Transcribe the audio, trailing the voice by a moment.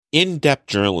In-depth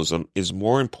journalism is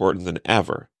more important than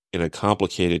ever in a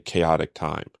complicated, chaotic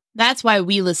time. That's why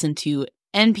we listen to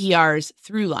NPR's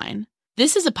Throughline.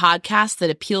 This is a podcast that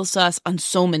appeals to us on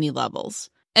so many levels.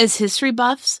 As history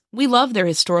buffs, we love their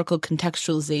historical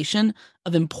contextualization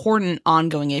of important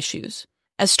ongoing issues.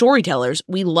 As storytellers,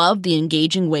 we love the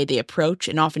engaging way they approach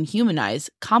and often humanize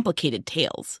complicated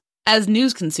tales. As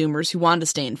news consumers who want to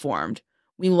stay informed,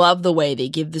 we love the way they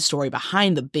give the story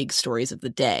behind the big stories of the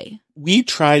day. We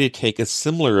try to take a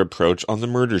similar approach on the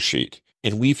Murder Sheet,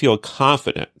 and we feel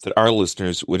confident that our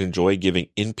listeners would enjoy giving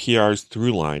NPR's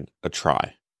Throughline a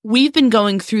try. We've been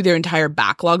going through their entire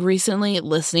backlog recently,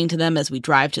 listening to them as we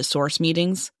drive to source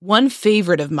meetings. One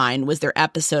favorite of mine was their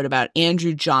episode about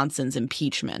Andrew Johnson's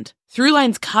impeachment.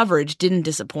 Throughline's coverage didn't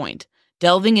disappoint,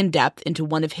 delving in depth into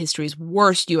one of history's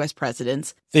worst U.S.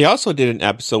 presidents. They also did an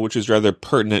episode which is rather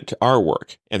pertinent to our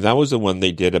work, and that was the one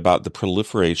they did about the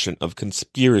proliferation of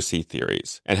conspiracy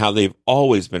theories and how they've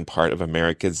always been part of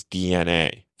America's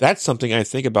DNA. That's something I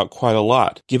think about quite a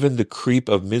lot, given the creep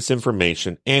of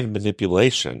misinformation and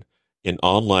manipulation in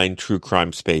online true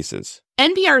crime spaces.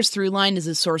 NPR's Throughline is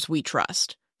a source we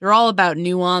trust. They're all about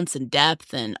nuance and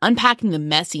depth and unpacking the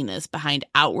messiness behind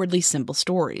outwardly simple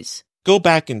stories. Go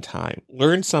back in time,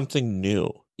 learn something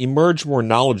new, emerge more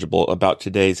knowledgeable about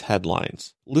today's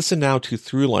headlines. Listen now to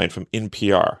Throughline from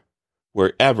NPR,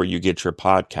 wherever you get your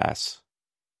podcasts.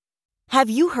 Have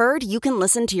you heard you can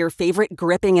listen to your favorite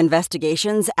gripping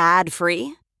investigations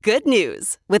ad-free? Good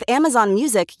news! With Amazon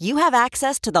Music, you have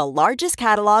access to the largest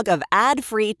catalog of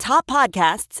ad-free top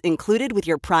podcasts included with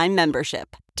your Prime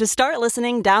membership. To start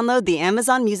listening, download the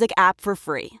Amazon Music app for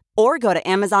free or go to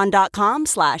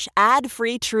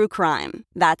amazon.com/ad-free true crime.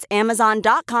 That's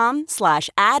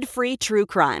amazon.com/ad-free true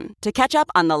crime to catch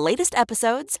up on the latest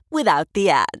episodes without the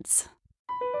ads.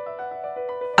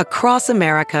 Across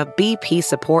America, BP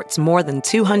supports more than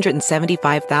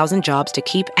 275,000 jobs to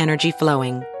keep energy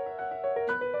flowing.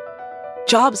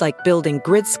 Jobs like building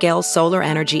grid-scale solar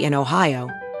energy in Ohio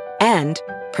and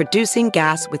producing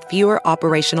gas with fewer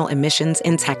operational emissions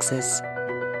in Texas.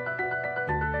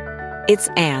 It's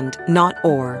and, not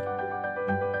or.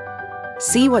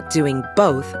 See what doing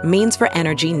both means for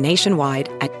energy nationwide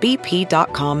at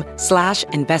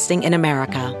bp.com/investing in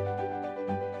America.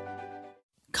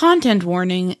 Content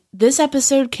warning, this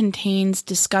episode contains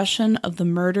discussion of the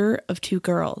murder of 2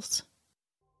 girls.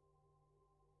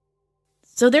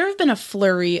 So there have been a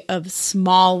flurry of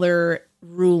smaller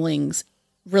rulings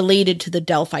related to the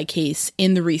Delphi case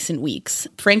in the recent weeks.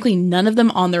 Frankly, none of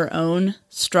them on their own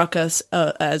struck us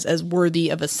as worthy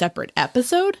of a separate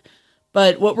episode.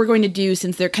 But what we're going to do,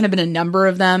 since there have kind of been a number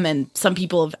of them and some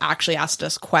people have actually asked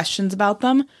us questions about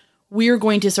them, we're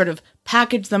going to sort of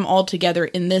package them all together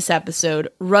in this episode,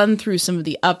 run through some of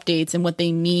the updates and what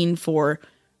they mean for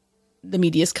the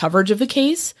media's coverage of the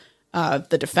case,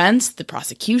 the defense, the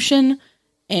prosecution,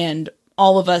 and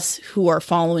all of us who are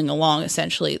following along,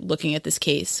 essentially looking at this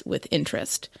case with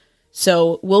interest.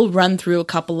 So we'll run through a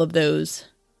couple of those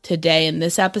today in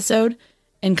this episode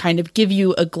and kind of give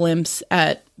you a glimpse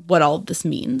at what all of this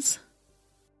means.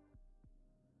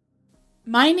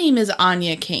 My name is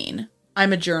Anya Kane.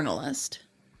 I'm a journalist.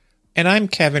 And I'm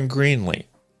Kevin Greenlee.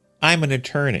 I'm an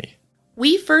attorney.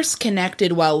 We first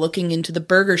connected while looking into the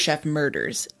Burger Chef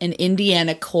murders, an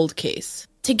Indiana cold case.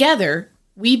 Together,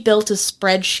 we built a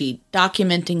spreadsheet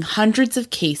documenting hundreds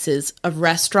of cases of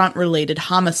restaurant-related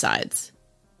homicides.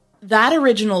 That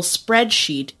original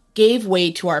spreadsheet gave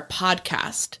way to our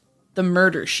podcast, The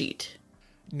Murder Sheet.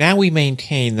 Now we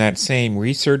maintain that same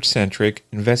research-centric,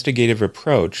 investigative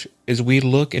approach as we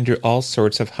look into all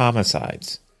sorts of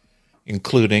homicides,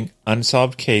 including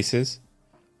unsolved cases,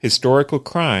 historical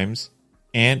crimes,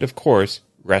 and, of course,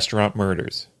 restaurant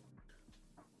murders.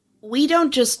 We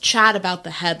don't just chat about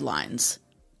the headlines.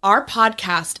 Our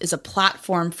podcast is a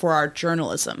platform for our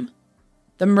journalism.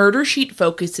 The Murder Sheet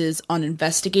focuses on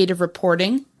investigative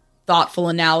reporting, thoughtful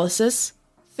analysis,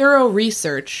 thorough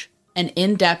research, and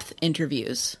in-depth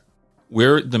interviews.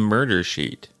 We're The Murder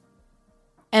Sheet.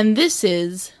 And this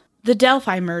is The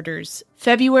Delphi Murders,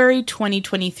 February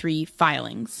 2023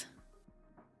 filings.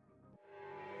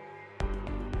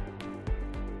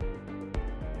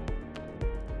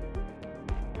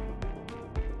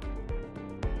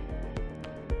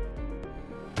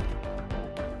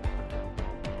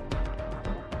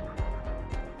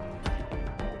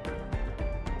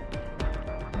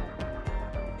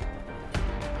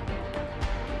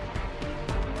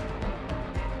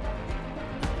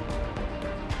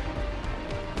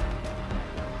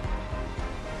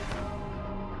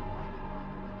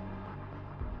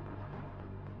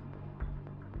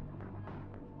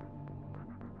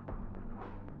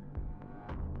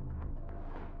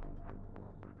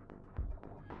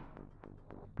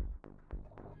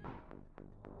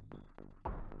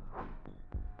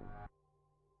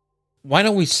 why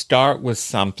don't we start with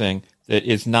something that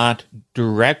is not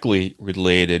directly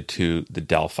related to the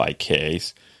Delphi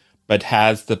case, but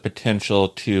has the potential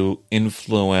to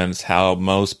influence how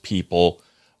most people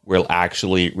will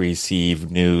actually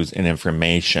receive news and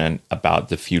information about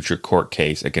the future court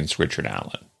case against Richard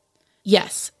Allen.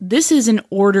 Yes, this is an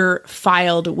order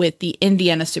filed with the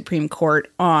Indiana Supreme Court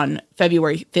on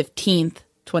February 15th,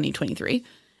 2023.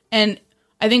 And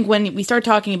I think when we start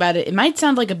talking about it, it might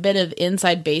sound like a bit of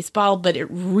inside baseball, but it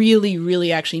really,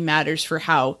 really actually matters for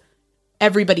how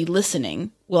everybody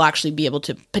listening will actually be able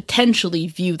to potentially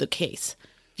view the case,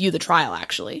 view the trial,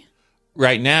 actually.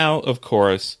 Right now, of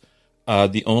course,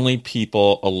 the only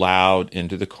people allowed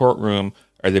into the courtroom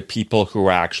are the people who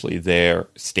are actually there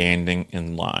standing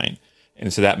in line.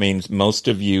 And so that means most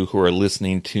of you who are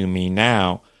listening to me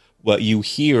now, what you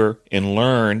hear and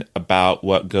learn about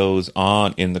what goes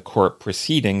on in the court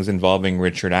proceedings involving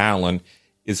Richard Allen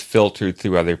is filtered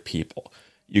through other people.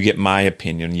 You get my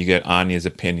opinion, you get Anya's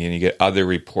opinion, you get other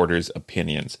reporters'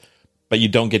 opinions, but you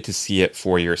don't get to see it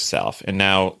for yourself. And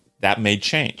now that may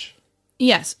change.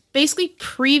 Yes. Basically,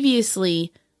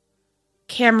 previously,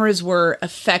 cameras were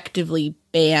effectively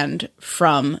banned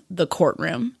from the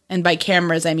courtroom. And by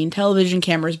cameras, I mean television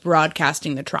cameras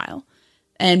broadcasting the trial.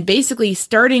 And basically,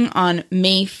 starting on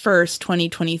May 1st,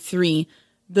 2023,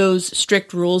 those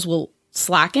strict rules will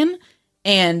slacken,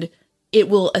 and it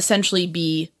will essentially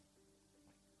be,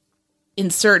 in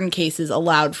certain cases,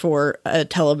 allowed for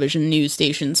television news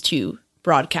stations to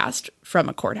broadcast from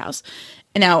a courthouse.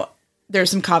 And now,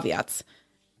 there's some caveats.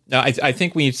 Now, I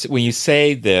think when you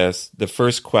say this, the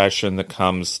first question that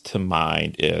comes to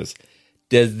mind is,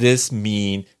 does this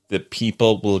mean that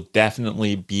people will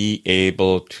definitely be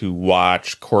able to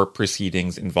watch court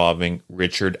proceedings involving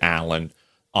Richard Allen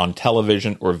on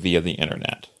television or via the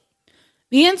internet?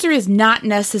 The answer is not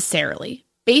necessarily.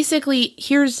 Basically,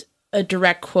 here's a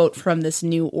direct quote from this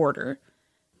new order.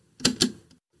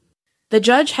 The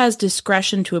judge has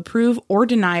discretion to approve or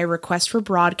deny a request for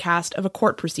broadcast of a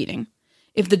court proceeding.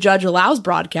 If the judge allows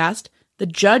broadcast, the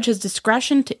judge has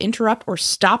discretion to interrupt or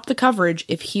stop the coverage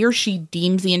if he or she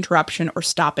deems the interruption or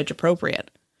stoppage appropriate.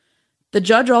 The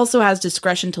judge also has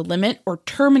discretion to limit or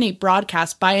terminate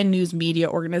broadcast by a news media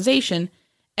organization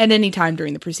at any time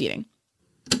during the proceeding.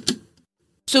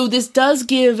 So this does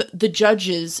give the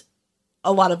judges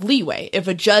a lot of leeway. If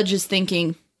a judge is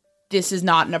thinking this is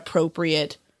not an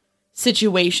appropriate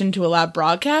situation to allow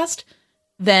broadcast,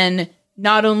 then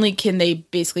not only can they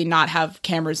basically not have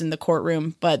cameras in the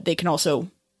courtroom, but they can also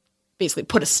basically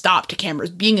put a stop to cameras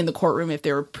being in the courtroom if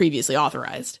they were previously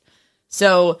authorized.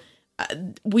 So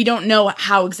we don't know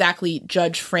how exactly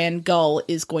Judge Fran Gull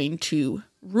is going to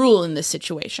rule in this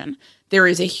situation. There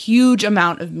is a huge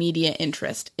amount of media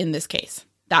interest in this case.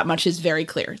 That much is very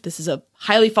clear. This is a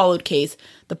highly followed case.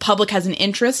 The public has an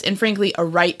interest and, frankly, a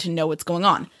right to know what's going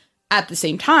on. At the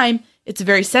same time, it's a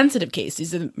very sensitive case.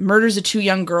 These are the murders of two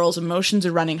young girls. Emotions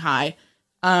are running high.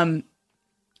 I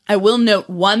will note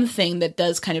one thing that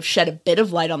does kind of shed a bit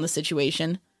of light on the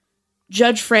situation.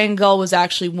 Judge Fran Gull was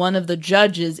actually one of the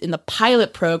judges in the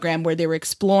pilot program where they were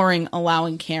exploring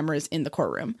allowing cameras in the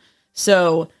courtroom.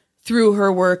 So through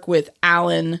her work with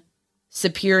Allen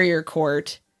Superior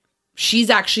Court,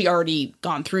 she's actually already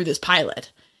gone through this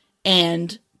pilot.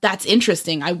 And that's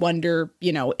interesting. I wonder,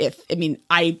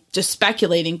 I just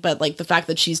speculating, but like the fact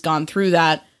that she's gone through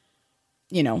that,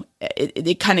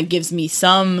 it kind of gives me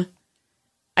some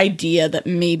idea that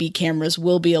maybe cameras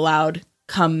will be allowed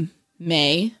come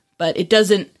May, but it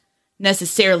doesn't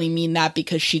necessarily mean that,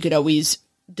 because she could always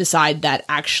decide that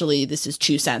actually this is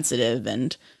too sensitive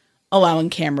and allowing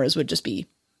cameras would just be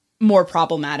more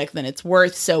problematic than it's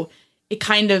worth. So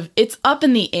it's up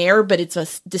in the air, but it's a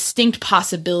distinct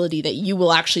possibility that you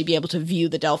will actually be able to view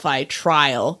the Delphi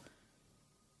trial,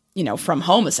 from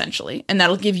home, essentially. And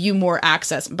that'll give you more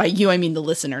access. By you, I mean the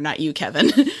listener, not you, Kevin.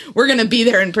 We're going to be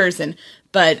there in person,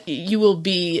 but you will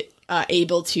be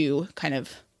able to kind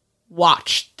of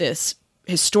watch this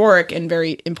historic and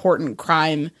very important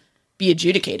crime be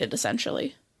adjudicated,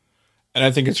 essentially. And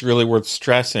I think it's really worth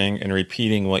stressing and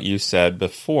repeating what you said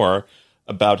before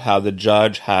about how the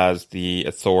judge has the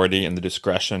authority and the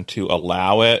discretion to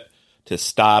allow it, to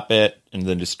stop it, and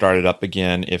then to start it up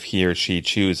again if he or she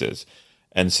chooses.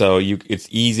 And so it's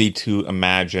easy to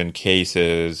imagine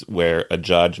cases where a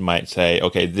judge might say,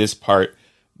 okay, this part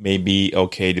may be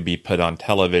okay to be put on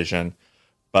television,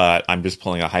 but I'm just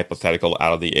pulling a hypothetical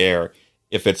out of the air.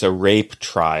 If it's a rape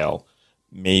trial,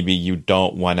 maybe you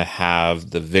don't want to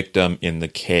have the victim in the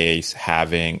case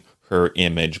having her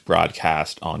image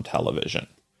broadcast on television.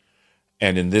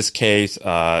 And in this case,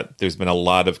 there's been a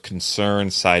lot of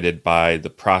concern cited by the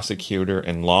prosecutor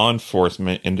and law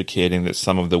enforcement indicating that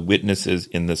some of the witnesses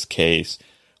in this case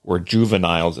were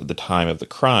juveniles at the time of the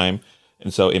crime.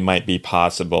 And so it might be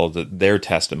possible that their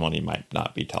testimony might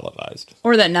not be televised.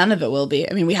 Or that none of it will be.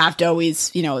 I mean, we have to always,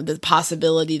 the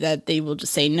possibility that they will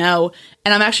just say no.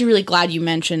 And I'm actually really glad you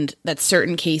mentioned that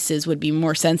certain cases would be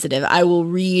more sensitive. I will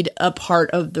read a part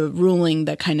of the ruling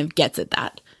that kind of gets at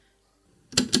that.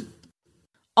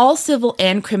 All civil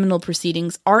and criminal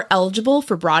proceedings are eligible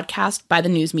for broadcast by the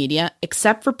news media,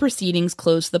 except for proceedings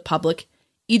closed to the public,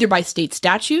 either by state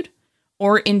statute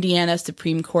or Indiana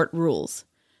Supreme Court rules.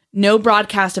 No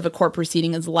broadcast of a court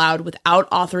proceeding is allowed without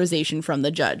authorization from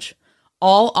the judge.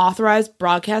 All authorized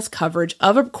broadcast coverage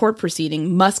of a court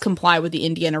proceeding must comply with the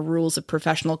Indiana Rules of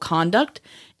Professional Conduct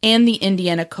and the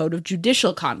Indiana Code of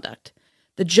Judicial Conduct.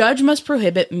 The judge must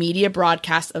prohibit media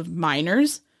broadcasts of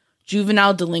minors,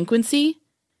 juvenile delinquency,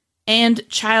 and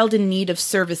child in need of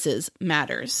services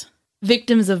matters,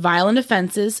 victims of violent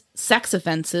offenses, sex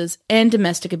offenses, and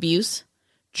domestic abuse,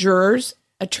 jurors,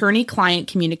 attorney-client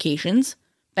communications,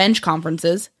 bench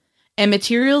conferences, and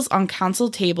materials on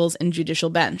counsel tables and judicial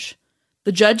bench.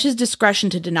 The judge has discretion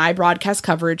to deny broadcast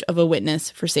coverage of a witness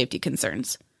for safety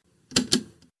concerns.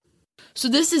 So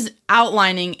this is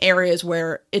outlining areas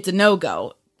where it's a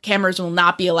no-go. Cameras will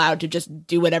not be allowed to just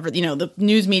do whatever, the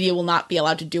news media will not be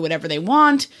allowed to do whatever they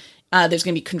want. There's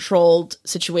going to be controlled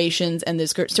situations, and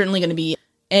there's certainly going to be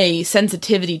a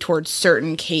sensitivity towards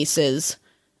certain cases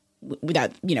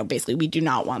that, basically we do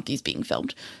not want these being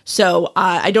filmed. So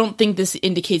I don't think this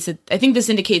indicates that, I think this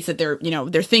indicates that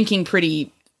they're thinking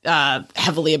pretty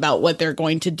heavily about what they're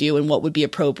going to do and what would be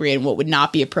appropriate and what would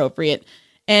not be appropriate.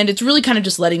 And it's really kind of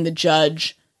just letting the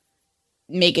judge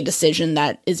make a decision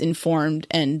that is informed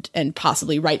and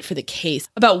possibly right for the case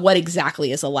about what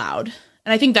exactly is allowed.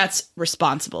 And I think that's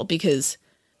responsible because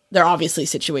there are obviously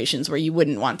situations where you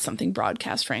wouldn't want something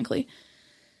broadcast, frankly.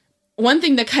 One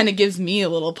thing that kind of gives me a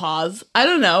little pause, I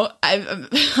don't know,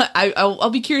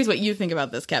 I'll be curious what you think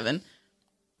about this, Kevin.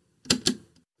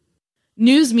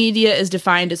 News media is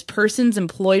defined as persons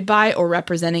employed by or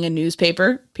representing a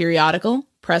newspaper, periodical,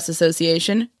 press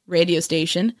association, radio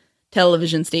station,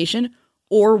 television station,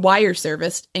 or wire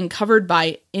service, and covered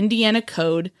by Indiana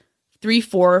Code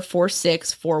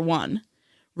 344641.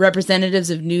 Representatives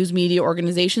of news media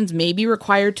organizations may be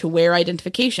required to wear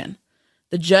identification.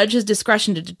 The judge has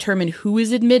discretion to determine who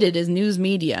is admitted as news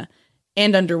media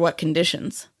and under what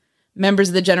conditions. Members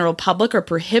of the general public are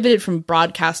prohibited from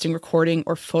broadcasting, recording,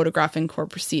 or photographing court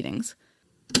proceedings.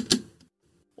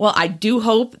 Well, I do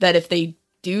hope that if they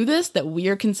do this, that we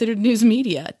are considered news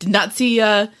media. Did not see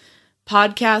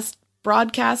podcast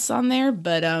broadcasts on there,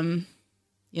 but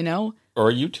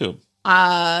Or YouTube.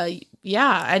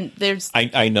 Yeah, and there's...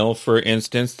 I know, for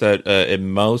instance, that in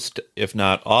most, if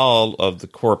not all, of the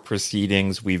court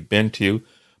proceedings we've been to,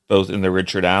 both in the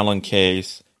Richard Allen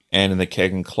case and in the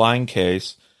Kegan Kline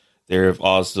case, there have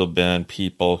also been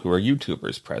people who are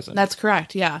YouTubers present. That's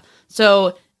correct, yeah.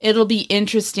 So it'll be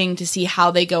interesting to see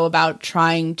how they go about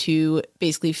trying to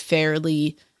basically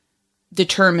fairly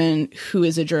determine who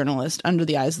is a journalist under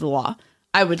the eyes of the law.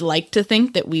 I would like to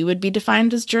think that we would be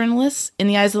defined as journalists in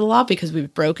the eyes of the law because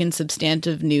we've broken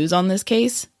substantive news on this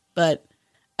case. But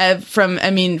from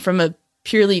a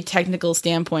purely technical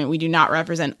standpoint, we do not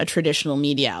represent a traditional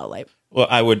media outlet. Well,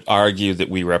 I would argue that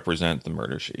we represent the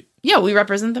murder sheet. Yeah, we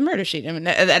represent the murder sheet. And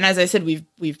as I said,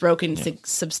 we've broken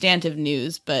substantive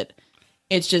news, but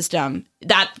it's just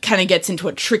that kind of gets into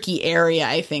a tricky area,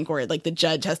 I think, where like the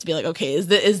judge has to be like, okay, is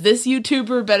this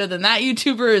YouTuber better than that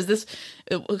YouTuber? Is this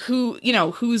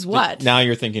who's what? Now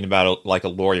you're thinking about it like a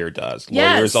lawyer does.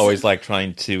 Yes. Lawyers always like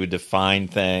trying to define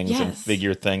things and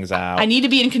figure things out. I need to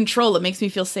be in control. It makes me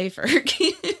feel safer.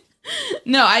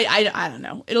 No, I don't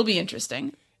know. It'll be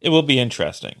interesting. It will be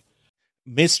interesting.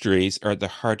 Mysteries are at the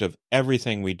heart of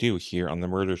everything we do here on the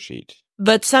Murder Sheet.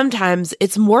 But sometimes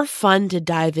it's more fun to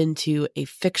dive into a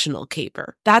fictional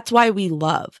caper. That's why we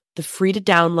love the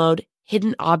free-to-download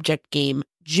hidden object game,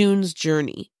 June's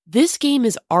Journey. This game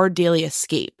is our daily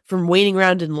escape from waiting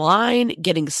around in line,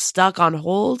 getting stuck on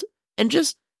hold, and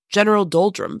just general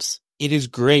doldrums. It is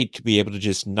great to be able to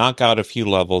just knock out a few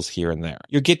levels here and there.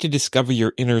 You get to discover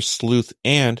your inner sleuth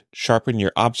and sharpen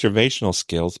your observational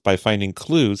skills by finding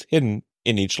clues hidden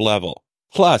in each level.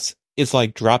 Plus, it's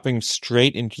like dropping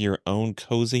straight into your own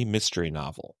cozy mystery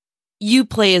novel. You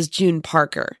play as June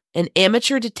Parker, an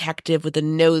amateur detective with a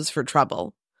nose for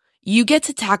trouble. You get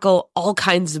to tackle all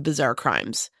kinds of bizarre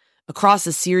crimes across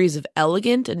a series of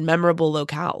elegant and memorable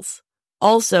locales.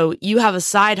 Also, you have a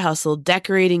side hustle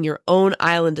decorating your own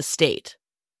island estate.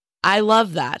 I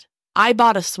love that. I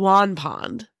bought a swan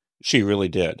pond. She really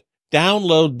did.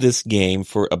 Download this game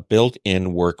for a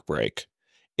built-in work break.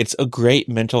 It's a great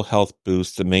mental health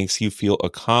boost that makes you feel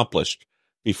accomplished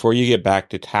before you get back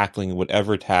to tackling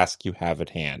whatever task you have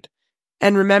at hand.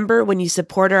 And remember, when you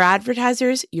support our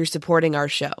advertisers, you're supporting our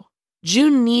show.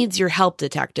 June needs your help,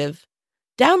 detective.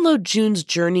 Download June's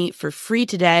Journey for free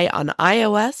today on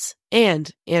iOS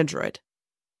and Android.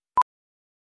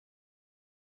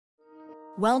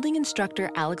 Welding instructor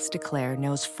Alex DeClaire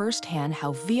knows firsthand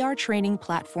how VR training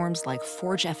platforms like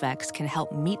ForgeFX can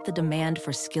help meet the demand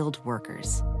for skilled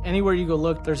workers. Anywhere you go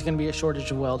look, there's going to be a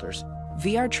shortage of welders.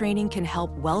 VR training can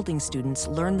help welding students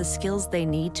learn the skills they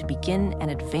need to begin and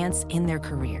advance in their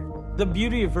career. The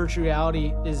beauty of virtual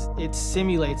reality is it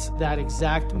simulates that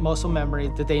exact muscle memory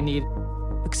that they need.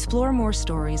 Explore more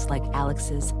stories like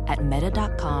Alex's at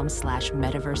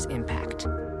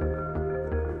meta.com/metaverseimpact.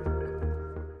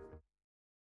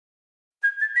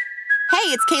 Hey,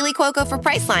 it's Kaylee Cuoco for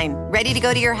Priceline. Ready to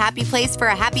go to your happy place for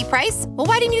a happy price? Well,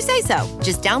 why didn't you say so?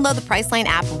 Just download the Priceline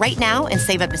app right now and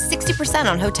save up to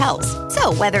 60% on hotels.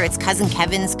 So whether it's Cousin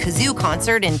Kevin's Kazoo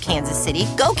Concert in Kansas City,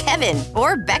 go Kevin,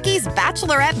 or Becky's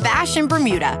Bachelorette Bash in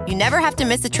Bermuda, you never have to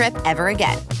miss a trip ever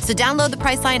again. So download the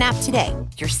Priceline app today.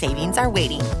 Your savings are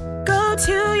waiting. Go to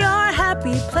your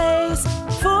happy place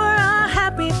for a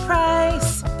happy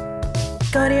price.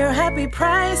 Go to your happy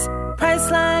price,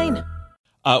 Priceline.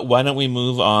 Why don't we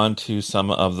move on to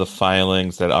some of the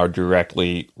filings that are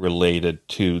directly related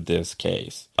to this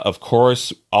case? Of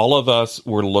course, all of us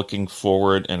were looking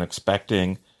forward and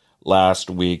expecting last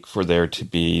week for there to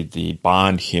be the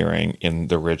bond hearing in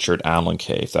the Richard Allen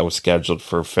case. That was scheduled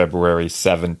for February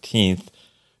 17th,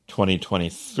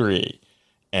 2023.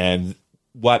 And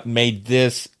what made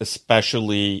this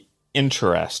especially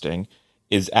interesting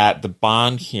is at the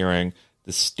bond hearing,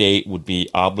 the state would be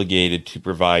obligated to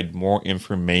provide more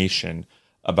information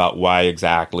about why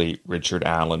exactly Richard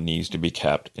Allen needs to be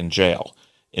kept in jail.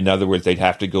 In other words, they'd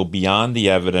have to go beyond the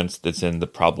evidence that's in the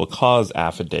probable cause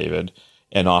affidavit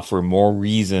and offer more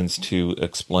reasons to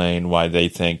explain why they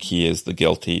think he is the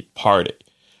guilty party.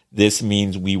 This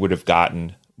means we would have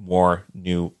gotten more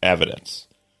new evidence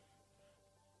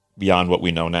beyond what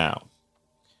we know now.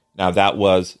 Now, that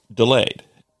was delayed.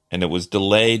 And it was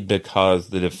delayed because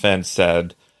the defense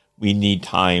said, we need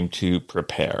time to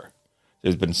prepare.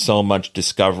 There's been so much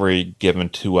discovery given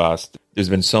to us. There's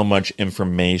been so much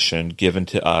information given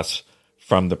to us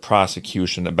from the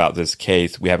prosecution about this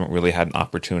case. We haven't really had an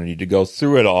opportunity to go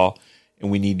through it all, and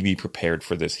we need to be prepared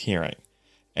for this hearing.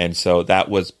 And so that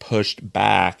was pushed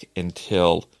back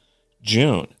until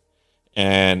June.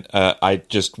 And I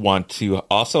just want to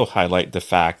also highlight the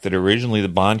fact that originally the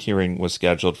bond hearing was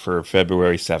scheduled for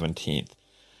February 17th.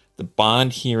 The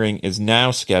bond hearing is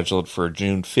now scheduled for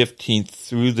June 15th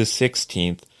through the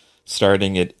 16th,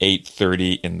 starting at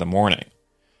 8:30 in the morning.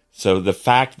 So the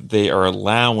fact that they are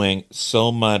allowing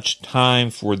so much time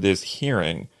for this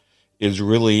hearing is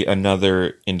really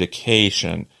another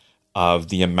indication of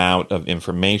the amount of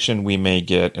information we may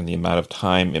get and the amount of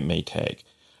time it may take.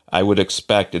 I would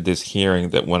expect at this hearing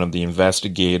that one of the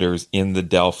investigators in the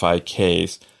Delphi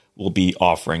case will be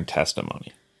offering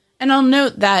testimony. And I'll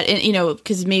note that,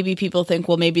 because maybe people think,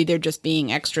 well, maybe they're just being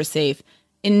extra safe.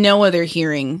 In no other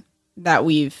hearing that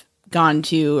we've gone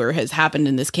to or has happened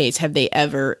in this case have they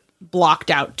ever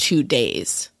blocked out 2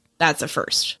 days. That's a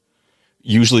first.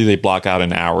 Usually they block out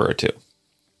an hour or two.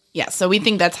 Yeah, so we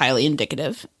think that's highly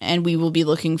indicative. And we will be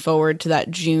looking forward to that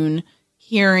June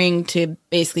hearing to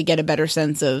basically get a better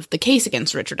sense of the case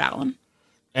against Richard Allen.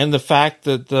 And the fact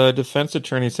that the defense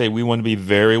attorneys say we want to be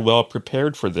very well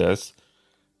prepared for this,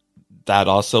 that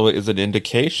also is an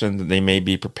indication that they may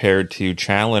be prepared to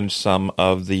challenge some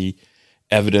of the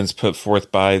evidence put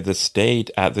forth by the state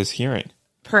at this hearing.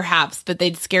 Perhaps, but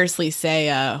they'd scarcely say,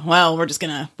 well,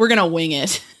 we're gonna wing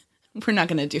it. We're not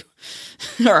gonna do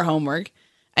our homework.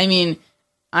 I mean,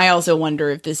 I also wonder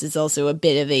if this is also a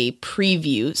bit of a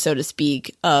preview, so to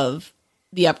speak, of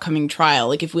the upcoming trial.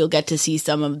 Like if we'll get to see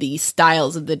some of the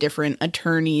styles of the different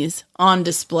attorneys on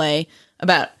display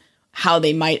about how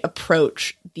they might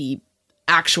approach the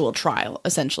actual trial,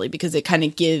 essentially, because it kind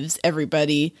of gives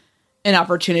everybody an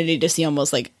opportunity to see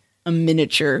almost like a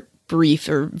miniature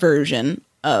briefer version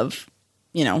of,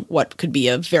 what could be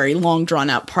a very long drawn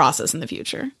out process in the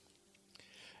future.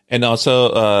 And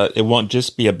also, it won't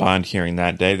just be a bond hearing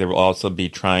that day. They will also be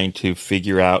trying to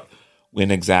figure out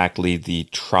when exactly the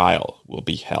trial will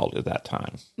be held at that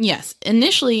time. Yes.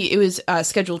 Initially, it was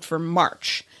scheduled for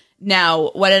March.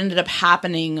 Now, what ended up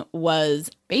happening was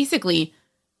basically,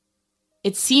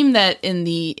 it seemed that in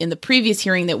the previous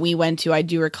hearing that we went to, I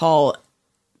do recall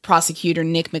prosecutor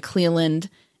Nick McClelland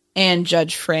and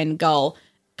Judge Fran Gull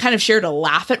kind of shared a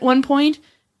laugh at one point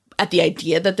at the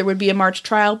idea that there would be a March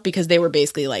trial, because they were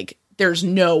basically like, there's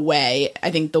no way. I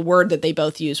think the word that they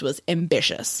both used was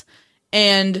ambitious.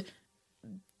 And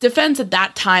defense at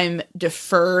that time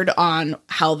deferred on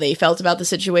how they felt about the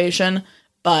situation,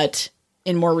 but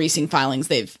in more recent filings,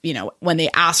 they've, when they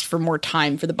asked for more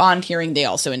time for the bond hearing, they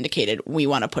also indicated, we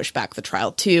want to push back the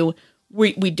trial too.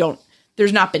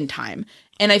 There's not been time.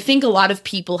 And I think a lot of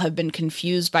people have been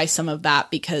confused by some of that,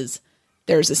 because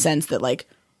there's a sense that like,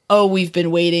 oh, we've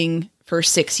been waiting for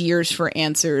 6 years for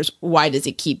answers. Why does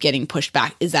it keep getting pushed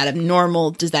back? Is that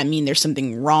abnormal? Does that mean there's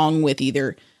something wrong with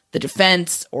either the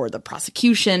defense or the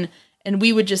prosecution? And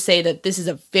we would just say that this is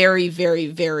a very, very,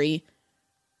 very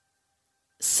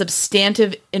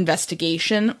substantive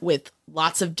investigation with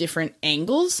lots of different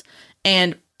angles.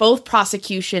 And both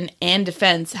prosecution and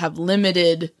defense have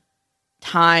limited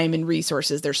time and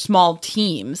resources. They're small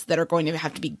teams that are going to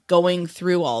have to be going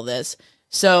through all this.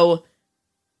 So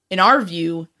in our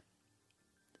view,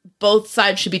 both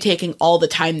sides should be taking all the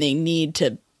time they need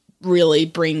to really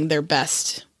bring their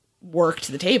best work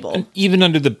to the table. And even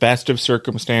under the best of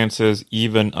circumstances,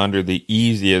 even under the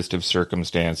easiest of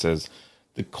circumstances,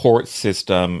 the court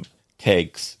system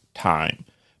takes time.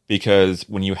 Because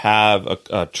when you have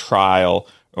a trial,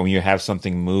 or when you have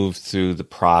something move through the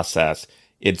process,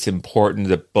 it's important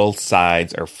that both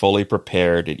sides are fully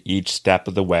prepared at each step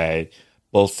of the way.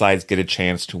 Both sides get a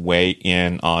chance to weigh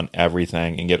in on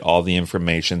everything and get all the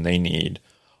information they need.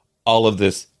 All of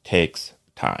this takes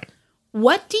time.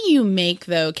 What do you make,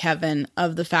 though, Kevin,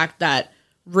 of the fact that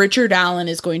Richard Allen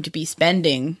is going to be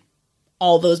spending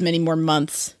all those many more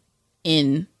months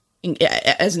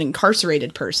as an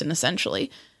incarcerated person,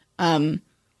 essentially?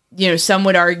 Some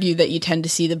would argue that you tend to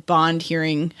see the bond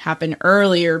hearing happen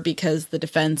earlier because the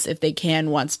defense, if they can,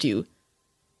 wants to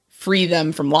free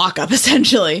them from lockup,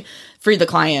 essentially, free the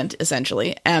client,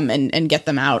 essentially, and get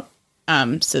them out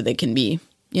so they can be,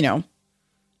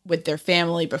 with their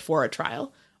family before a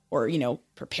trial, or,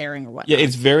 preparing or whatnot. Yeah,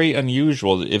 it's very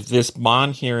unusual. If this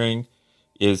bond hearing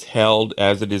is held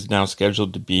as it is now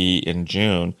scheduled to be in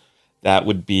June, that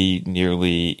would be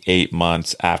nearly 8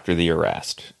 months after the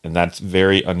arrest. And that's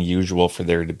very unusual for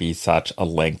there to be such a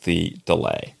lengthy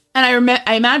delay. And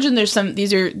I imagine there's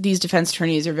these defense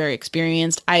attorneys are very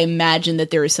experienced. I imagine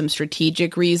that there is some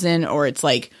strategic reason, or it's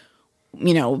like,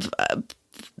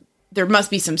 there must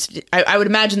be some, I would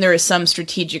imagine there is some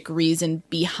strategic reason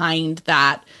behind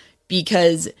that,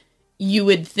 because you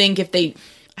would think if they,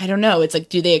 I don't know, it's like,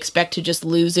 do they expect to just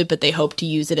lose it, but they hope to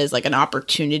use it as like an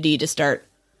opportunity to start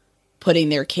putting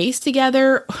their case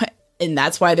together? And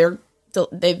that's why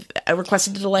they've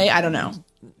requested a delay? I don't know.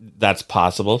 That's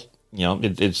possible.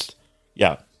 It's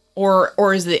yeah.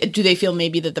 Or is it, do they feel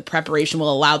maybe that the preparation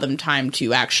will allow them time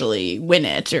to actually win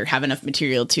it, or have enough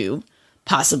material to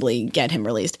possibly get him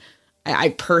released? I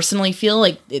personally feel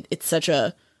like it's such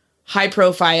a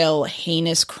high-profile,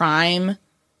 heinous crime.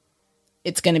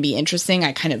 It's going to be interesting.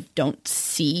 I kind of don't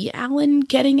see Allen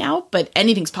getting out, but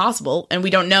anything's possible, and we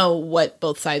don't know what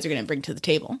both sides are going to bring to the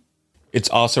table. It's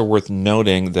also worth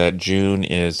noting that June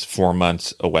is 4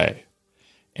 months away,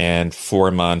 and 4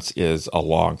 months is a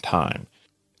long time.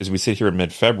 As we sit here in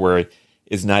mid-February,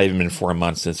 it's not even been 4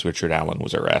 months since Richard Allen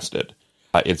was arrested.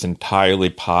 It's entirely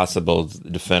possible that the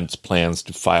defense plans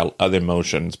to file other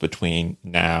motions between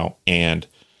now and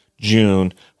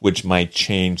June, which might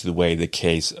change the way the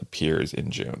case appears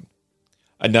in June.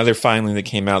 Another filing that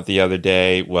came out the other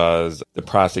day was the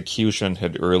prosecution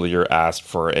had earlier asked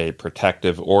for a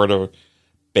protective order,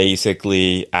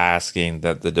 basically asking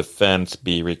that the defense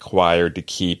be required to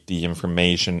keep the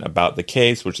information about the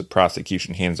case, which the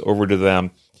prosecution hands over to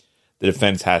them. The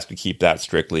defense has to keep that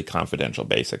strictly confidential,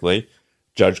 basically.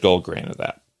 Judge Gull granted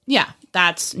that. Yeah,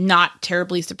 that's not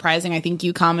terribly surprising. I think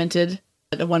you commented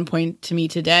at one point to me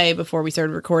today before we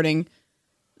started recording,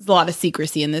 there's a lot of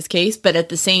secrecy in this case, but at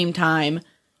the same time,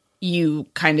 you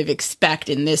kind of expect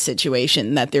in this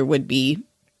situation that there would be,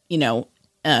 a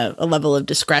level of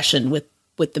discretion with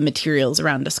the materials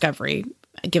around discovery,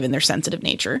 given their sensitive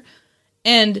nature.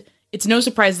 And it's no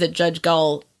surprise that Judge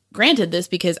Gull granted this,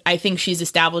 because I think she's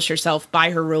established herself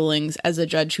by her rulings as a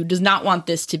judge who does not want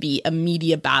this to be a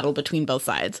media battle between both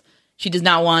sides. She does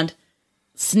not want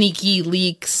sneaky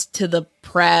leaks to the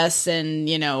press and,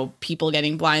 people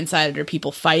getting blindsided or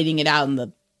people fighting it out in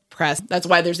the press. That's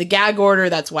why there's a gag order.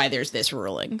 That's why there's this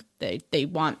ruling. They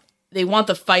want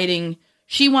the fighting.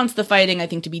 She wants the fighting, I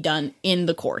think, to be done in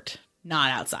the court,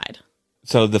 not outside.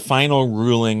 So the final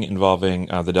ruling involving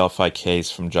the Delphi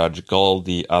case from Judge Gull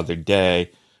the other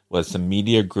day was some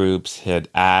media groups had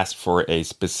asked for a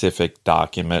specific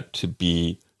document to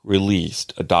be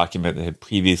released a document that had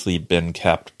previously been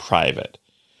kept private.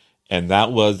 And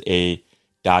that was a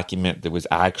document that was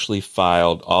actually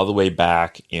filed all the way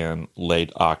back in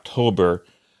late October,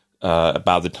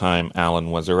 about the time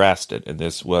Allen was arrested. And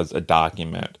this was a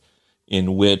document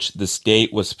in which the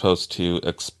state was supposed to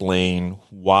explain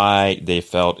why they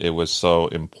felt it was so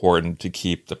important to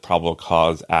keep the probable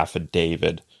cause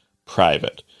affidavit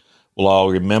private. We'll all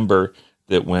remember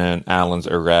that when Allen's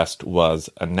arrest was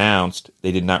announced,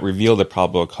 they did not reveal the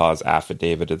probable cause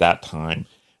affidavit at that time.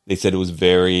 They said it was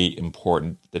very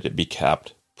important that it be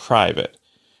kept private.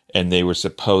 And they were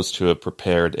supposed to have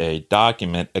prepared a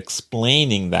document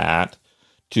explaining that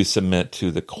to submit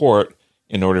to the court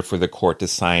in order for the court to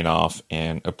sign off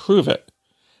and approve it.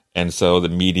 And so the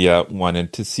media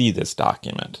wanted to see this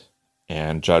document.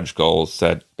 And Judge Gold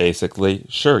said, basically,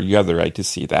 sure, you have the right to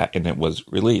see that, and it was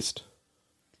released.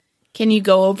 Can you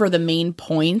go over the main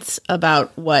points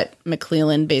about what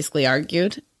McClellan basically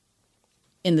argued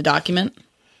in the document?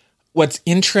 What's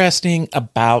interesting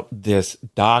about this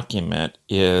document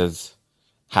is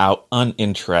how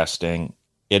uninteresting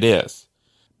it is.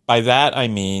 By that, I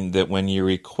mean that when you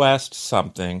request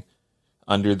something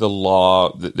under the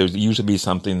law, there's usually be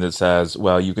something that says,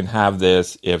 well, you can have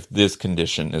this if this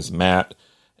condition is met.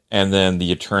 And then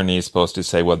the attorney is supposed to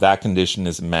say, well, that condition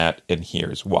is met, and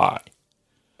here's why.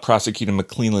 Prosecutor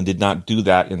McClellan did not do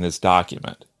that in this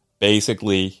document.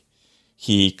 Basically,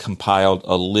 he compiled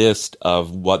a list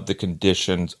of what the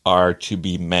conditions are to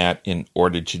be met in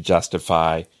order to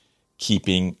justify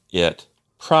keeping it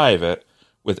private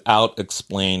without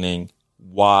explaining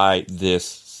why this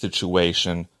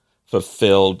situation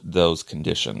fulfilled those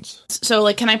conditions. So,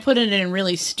 like, can I put it in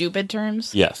really stupid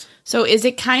terms? Yes. So is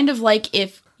it kind of like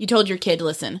if you told your kid,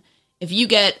 listen, if you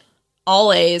get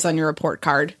all A's on your report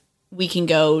card, we can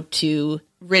go to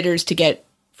Ritter's to get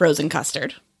frozen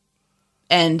custard.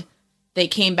 And they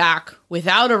came back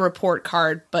without a report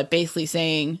card, but basically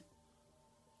saying,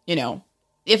 you know,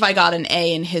 if I got an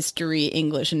A in history,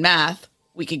 English, and math,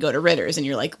 we could go to Ritter's. And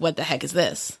you're like, what the heck is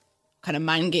this? What kind of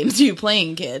mind games are you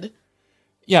playing, kid?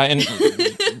 Yeah, and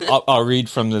I'll read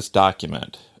from this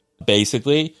document.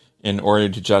 Basically, in order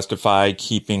to justify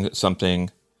keeping something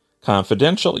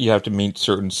confidential, you have to meet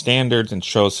certain standards and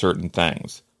show certain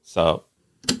things. So,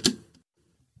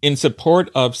 in support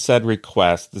of said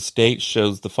request, the state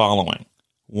shows the following.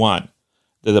 1.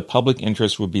 That the public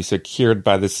interest would be secured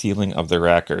by the sealing of the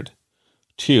record.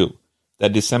 2.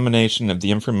 That dissemination of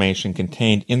the information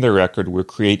contained in the record will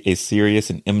create a serious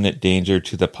and imminent danger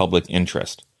to the public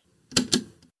interest.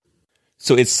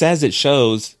 So it says it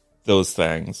shows those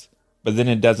things, but then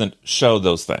it doesn't show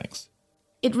those things.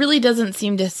 It really doesn't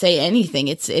seem to say anything.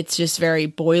 It's just very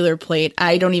boilerplate.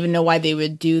 I don't even know why they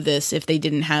would do this if they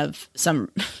didn't have some,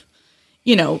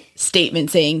 you know, statement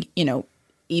saying, you know,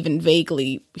 even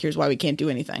vaguely, here's why we can't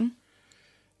do anything.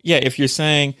 Yeah, if you're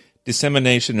saying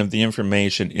dissemination of the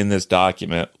information in this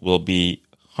document will be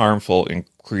harmful and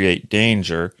create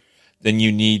danger, then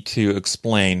you need to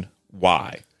explain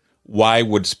why. Why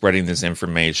would spreading this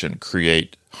information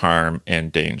create harm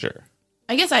and danger?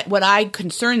 I guess what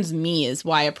concerns me is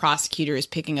why a prosecutor is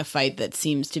picking a fight that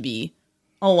seems to be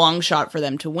a long shot for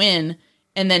them to win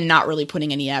and then not really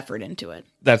putting any effort into it.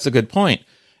 That's a good point.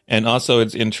 And also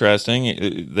it's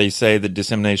interesting, they say the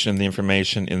dissemination of the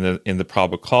information in the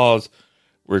probable cause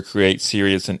will create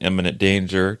serious and imminent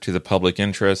danger to the public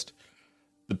interest.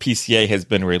 The PCA has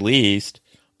been released.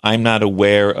 I'm not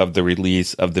aware of the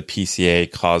release of the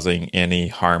PCA causing any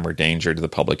harm or danger to the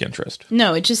public interest.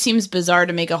 No, it just seems bizarre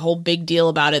to make a whole big deal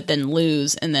about it, then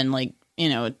lose, and then, like, you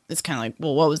know, it's kind of like,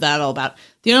 well, what was that all about?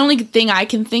 The only thing I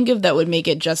can think of that would make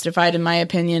it justified, in my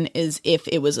opinion, is if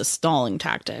it was a stalling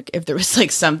tactic. If there was,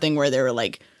 like, something where they were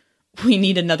like, we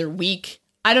need another week.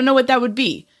 I don't know what that would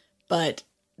be, but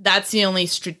that's the only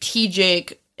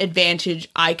strategic advantage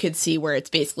I could see where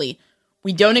it's basically,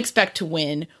 we don't expect to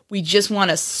win. We just want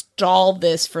to stall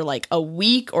this for like a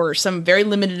week or some very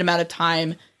limited amount of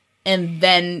time. And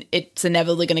then it's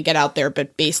inevitably going to get out there.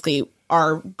 But basically,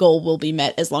 our goal will be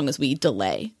met as long as we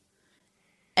delay.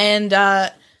 And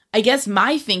I guess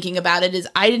my thinking about it is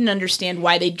I didn't understand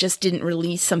why they just didn't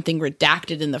release something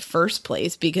redacted in the first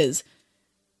place. Because,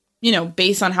 you know,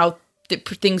 based on how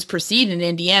things proceed in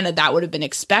Indiana, that would have been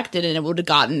expected. And it would have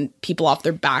gotten people off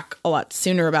their back a lot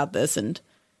sooner about this. And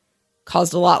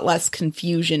caused a lot less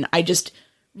confusion. I just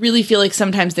really feel like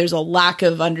sometimes there's a lack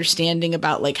of understanding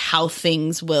about like how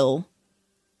things will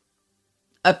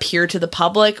appear to the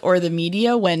public or the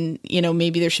media when, you know,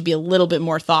 maybe there should be a little bit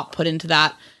more thought put into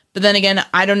that. But then again,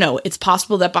 I don't know. It's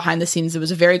possible that behind the scenes there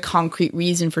was a very concrete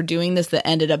reason for doing this that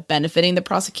ended up benefiting the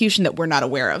prosecution that we're not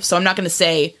aware of. So I'm not going to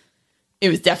say it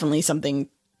was definitely something,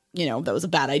 that was a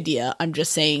bad idea. I'm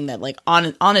just saying that, like,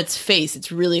 on its face,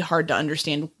 it's really hard to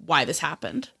understand why this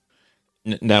happened.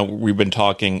 Now, we've been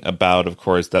talking about, of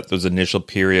course, that those initial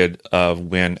period of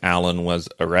when Allen was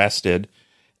arrested,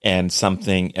 and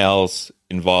something else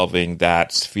involving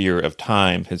that sphere of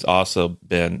time has also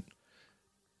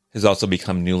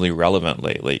become newly relevant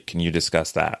lately. Can you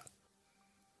discuss that?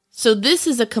 So this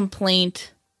is a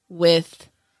complaint with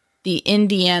the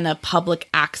Indiana Public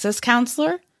Access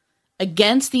Counselor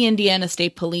against the Indiana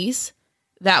State Police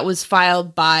that was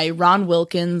filed by Ron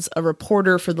Wilkins, a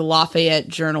reporter for the Lafayette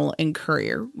Journal and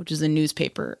Courier, which is a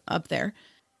newspaper up there.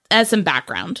 As some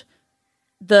background,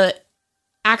 the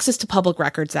Access to Public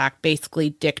Records Act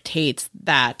basically dictates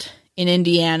that in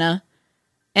Indiana,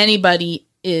 anybody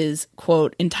is,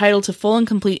 quote, entitled to full and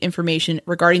complete information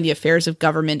regarding the affairs of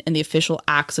government and the official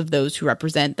acts of those who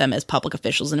represent them as public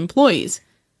officials and employees.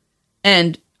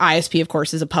 And ISP, of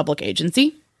course, is a public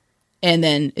agency and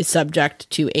then is subject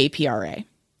to APRA.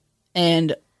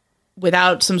 And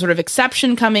without some sort of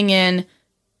exception coming in,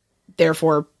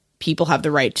 therefore, people have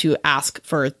the right to ask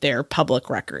for their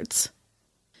public records.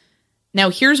 Now,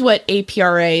 here's what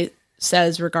APRA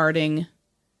says regarding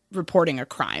reporting a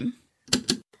crime.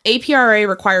 APRA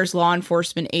requires law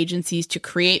enforcement agencies to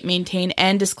create, maintain,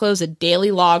 and disclose a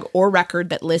daily log or record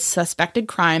that lists suspected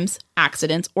crimes,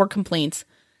 accidents, or complaints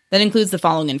that includes the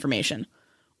following information.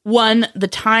 1, the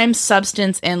time,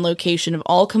 substance, and location of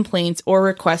all complaints or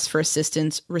requests for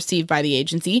assistance received by the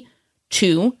agency.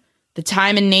 2, the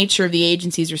time and nature of the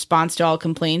agency's response to all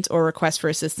complaints or requests for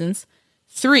assistance.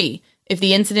 3, if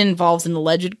the incident involves an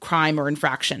alleged crime or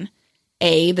infraction.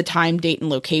 A, the time, date, and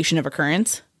location of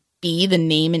occurrence. B, the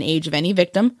name and age of any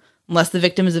victim, unless the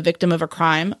victim is a victim of a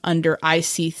crime under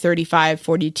IC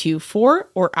 3542-4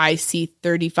 or IC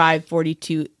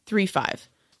 3542-35.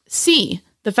 C,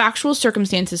 the factual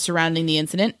circumstances surrounding the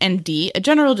incident. And D, a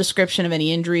general description of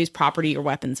any injuries, property, or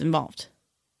weapons involved.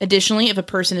 Additionally, if a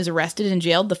person is arrested and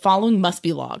jailed, the following must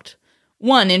be logged.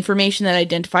 1, information that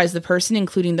identifies the person,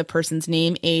 including the person's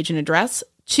name, age, and address.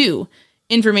 2,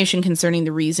 information concerning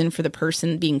the reason for the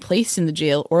person being placed in the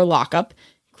jail or lockup,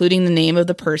 including the name of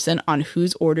the person on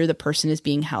whose order the person is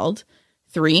being held.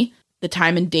 3, the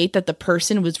time and date that the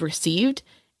person was received,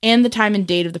 and the time and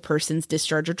date of the person's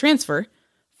discharge or transfer.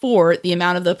 4, the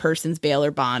amount of the person's bail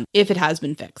or bond, if it has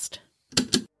been fixed.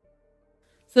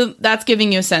 So that's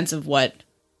giving you a sense of what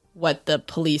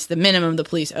the minimum the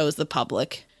police owes the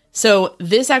public. So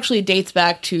this actually dates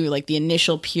back to like the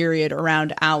initial period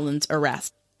around Allen's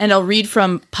arrest. And I'll read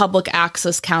from Public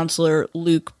Access Counselor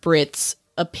Luke Britt's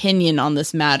opinion on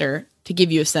this matter to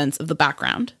give you a sense of the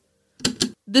background.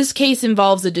 This case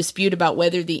involves a dispute about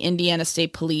whether the Indiana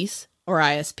State Police, or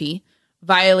ISP,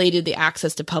 violated the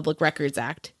Access to Public Records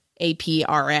Act,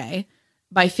 APRA,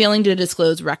 by failing to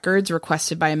disclose records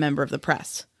requested by a member of the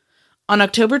press. On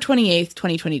October 28,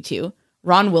 2022,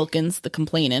 Ron Wilkins, the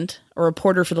complainant, a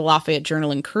reporter for the Lafayette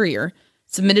Journal and Courier,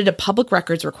 submitted a public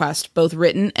records request, both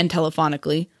written and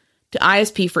telephonically, to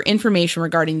ISP for information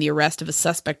regarding the arrest of a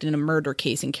suspect in a murder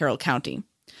case in Carroll County.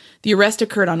 The arrest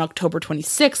occurred on October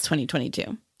 26,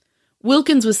 2022.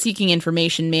 Wilkins was seeking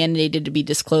information mandated to be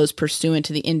disclosed pursuant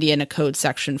to the Indiana Code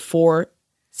Section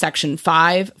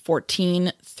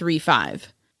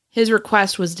 51435. His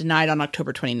request was denied on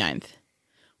October 29th.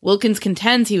 Wilkins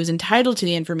contends he was entitled to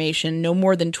the information no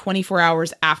more than 24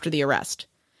 hours after the arrest.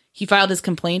 He filed his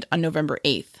complaint on November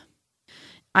 8th.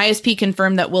 ISP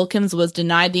confirmed that Wilkins was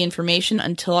denied the information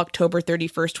until October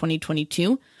 31st,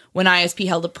 2022, when ISP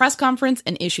held a press conference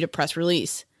and issued a press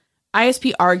release.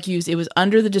 ISP argues it was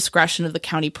under the discretion of the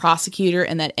county prosecutor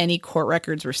and that any court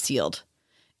records were sealed.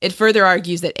 It further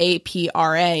argues that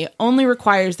APRA only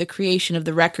requires the creation of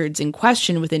the records in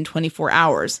question within 24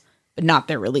 hours, but not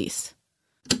their release.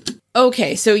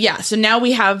 Okay, so now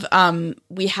we have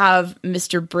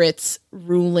Mr. Britt's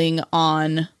ruling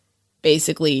on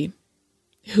basically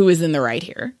who is in the right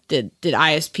here. Did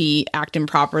ISP act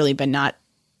improperly by not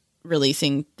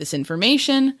releasing this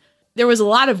information? There was a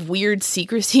lot of weird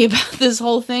secrecy about this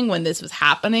whole thing when this was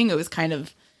happening. It was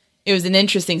an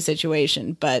interesting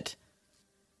situation, but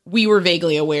we were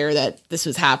vaguely aware that this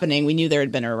was happening. We knew there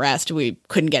had been an arrest. We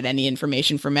couldn't get any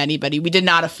information from anybody. We did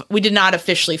not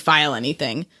officially file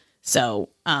anything. So,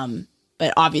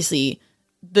 but obviously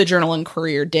the Journal and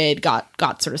Courier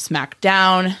got sort of smacked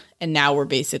down, and now we're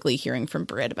basically hearing from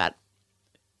Britt about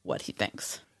what he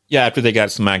thinks. Yeah, after they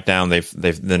got smacked down, they've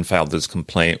then filed this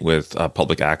complaint with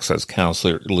Public Access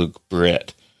Counselor Luke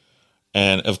Britt.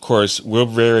 And of course, we're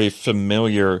very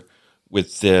familiar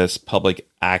with this Public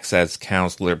Access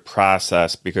Counselor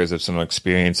process because of some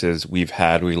experiences we've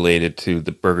had related to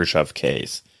the Burgershove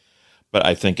case. but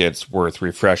I think it's worth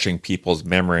refreshing people's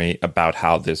memory about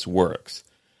how this works.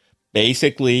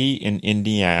 Basically, in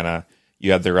Indiana,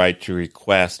 you have the right to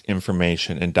request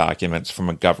information and documents from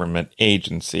a government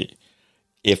agency.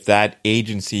 If that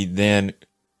agency then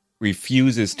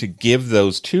refuses to give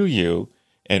those to you,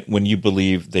 and when you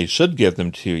believe they should give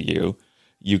them to you,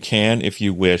 you can, if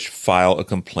you wish, file a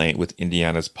complaint with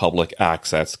Indiana's public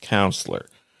access counselor.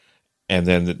 And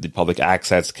then the public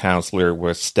access counselor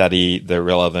will study the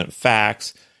relevant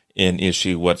facts and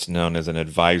issue what's known as an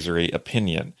advisory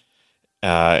opinion.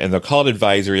 And they'll call it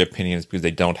advisory opinions because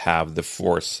they don't have the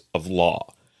force of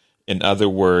law. In other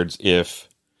words, if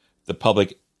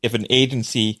an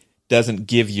agency doesn't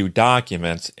give you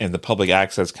documents and the public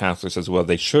access counselor says, well,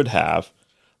 they should have,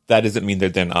 that doesn't mean they're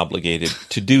then obligated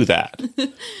to do that.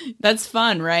 That's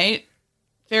fun, right?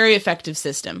 Very effective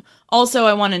system. Also,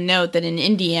 I want to note that in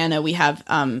Indiana, we have,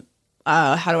 how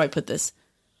do I put this?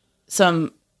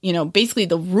 Basically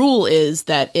the rule is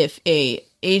that if a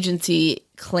agency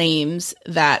claims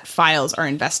that files are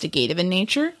investigative in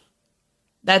nature,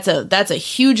 that's a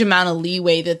huge amount of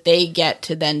leeway that they get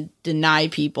to then deny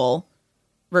people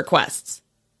requests.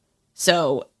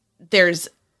 So there's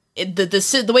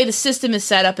the way the system is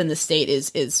set up in the state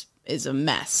is a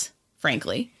mess,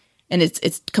 frankly. And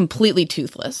it's completely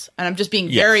toothless. And I'm just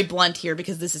being very blunt here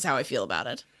because this is how I feel about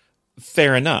it.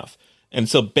 Fair enough. And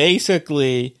so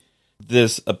basically,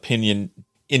 this opinion,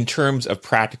 in terms of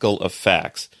practical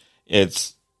effects,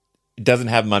 it doesn't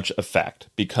have much effect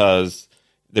because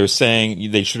they're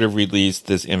saying they should have released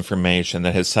this information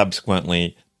that has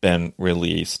subsequently been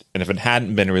released. And if it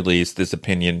hadn't been released, this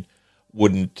opinion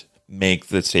wouldn't make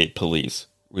the state police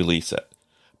release it.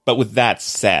 But with that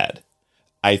said,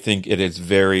 I think it is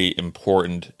very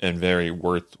important and very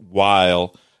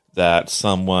worthwhile that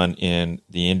someone in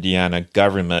the Indiana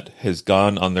government has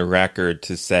gone on the record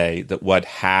to say that what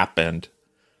happened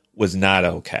was not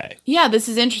okay. Yeah, this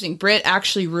is interesting. Britt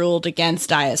actually ruled against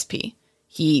ISP.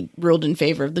 He ruled in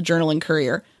favor of the Journal and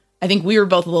Courier. I think we were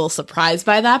both a little surprised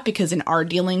by that because in our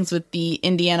dealings with the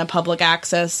Indiana Public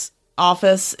Access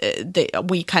Office,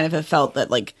 we kind of have felt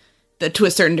that, that to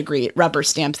a certain degree, it rubber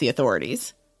stamps the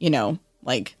authorities.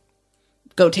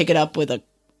 Go take it up with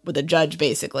a judge,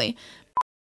 basically.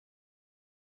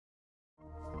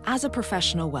 As a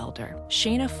professional welder,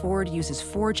 Shayna Ford uses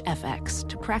Forge FX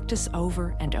to practice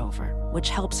over and over, which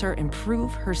helps her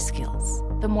improve her skills.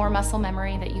 The more muscle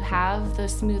memory that you have, the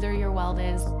smoother your weld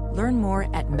is. Learn more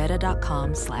at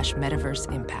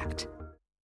meta.com/metaverse impact.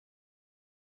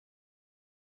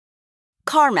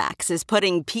 CarMax is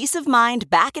putting peace of mind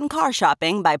back in car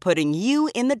shopping by putting you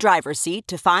in the driver's seat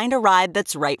to find a ride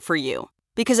that's right for you.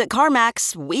 Because at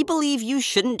CarMax, we believe you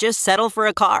shouldn't just settle for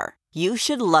a car. You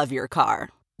should love your car.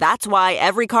 That's why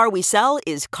every car we sell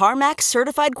is CarMax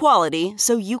certified quality,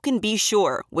 so you can be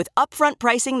sure with upfront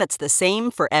pricing that's the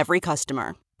same for every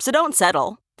customer. So don't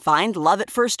settle. Find love at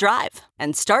first drive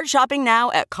and start shopping now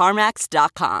at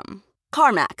CarMax.com.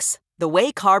 CarMax, the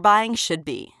way car buying should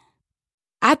be.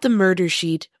 At The Murder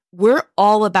Sheet, we're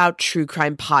all about true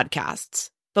crime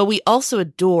podcasts, but we also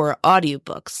adore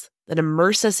audiobooks that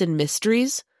immerse us in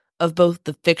mysteries of both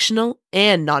the fictional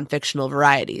and non-fictional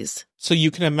varieties. So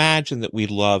you can imagine that we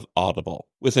love Audible.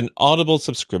 With an Audible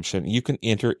subscription, you can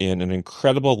enter in an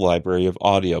incredible library of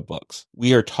audiobooks.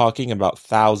 We are talking about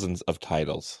thousands of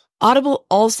titles. Audible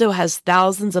also has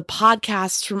thousands of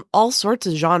podcasts from all sorts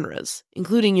of genres,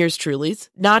 including yours truly's,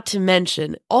 not to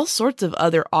mention all sorts of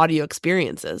other audio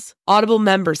experiences. Audible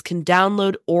members can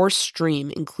download or stream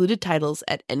included titles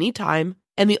at any time,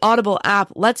 and the Audible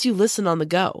app lets you listen on the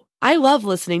go. I love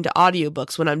listening to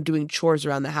audiobooks when I'm doing chores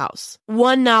around the house.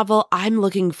 One novel I'm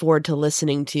looking forward to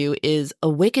listening to is A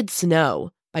Wicked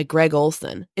Snow by Greg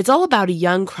Olson. It's all about a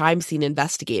young crime scene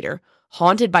investigator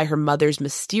haunted by her mother's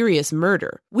mysterious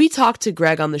murder. We talked to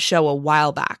Greg on the show a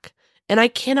while back, and I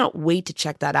cannot wait to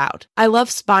check that out. I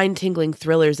love spine-tingling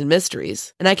thrillers and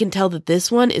mysteries, and I can tell that this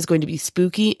one is going to be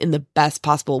spooky in the best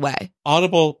possible way.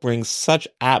 Audible brings such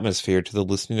atmosphere to the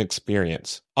listening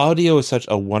experience. Audio is such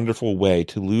a wonderful way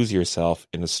to lose yourself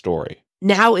in a story.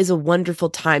 Now is a wonderful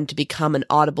time to become an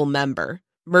Audible member.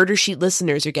 Murder Sheet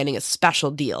listeners are getting a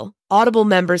special deal. Audible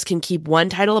members can keep one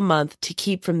title a month to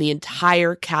keep from the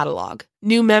entire catalog.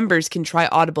 New members can try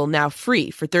Audible now free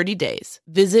for 30 days.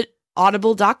 Visit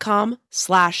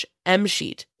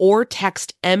audible.com/msheet or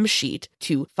text msheet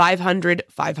to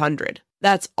 500-500.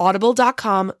 That's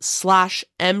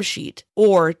audible.com/msheet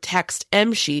or text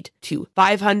msheet to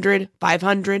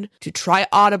 500-500 to try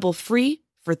Audible free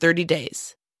for 30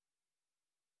 days.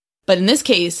 But in this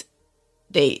case,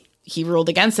 he ruled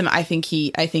against him. I think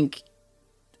he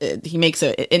makes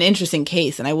an interesting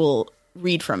case, and I will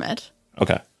read from it.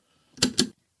 Okay.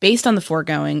 Based on the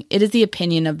foregoing, it is the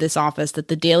opinion of this office that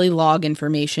the daily log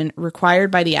information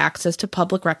required by the Access to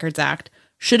Public Records Act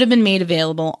should have been made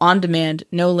available on demand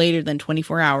no later than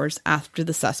 24 hours after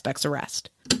the suspect's arrest.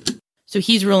 So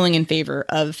he's ruling in favor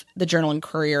of the Journal and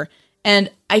Courier. And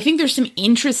I think there's some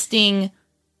interesting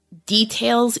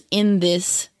details in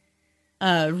this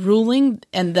ruling,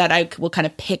 and that I will kind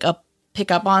of pick up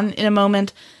on in a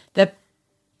moment, that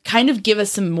kind of give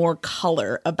us some more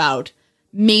color about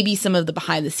maybe some of the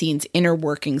behind the scenes inner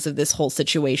workings of this whole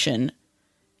situation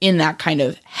in that kind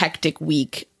of hectic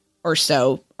week or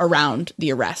so around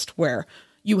the arrest, where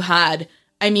you had,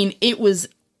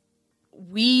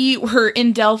 we were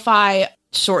in Delphi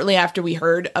shortly after we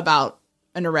heard about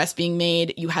an arrest being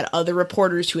made. You had other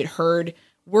reporters who had heard.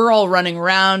 We're all running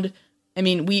around. I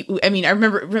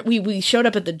remember we showed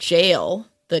up at the jail,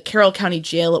 the Carroll County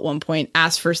Jail at one point,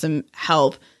 asked for some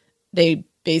help. They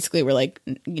basically were like,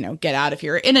 get out of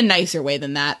here, in a nicer way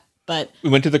than that. But we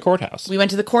went to the courthouse.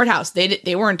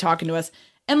 They weren't talking to us.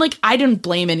 And like, I didn't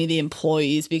blame any of the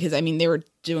employees, because they were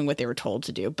doing what they were told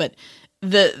to do. But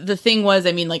the thing was,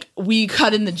 we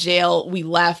got in the jail, we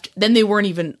left, then they weren't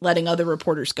even letting other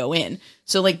reporters go in.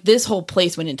 So like, this whole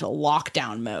place went into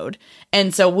lockdown mode.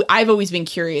 And so I've always been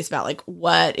curious about like,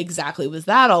 what exactly was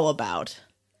that all about?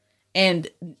 And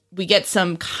we get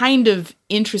some kind of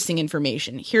interesting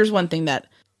information. Here's one thing that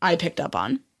I picked up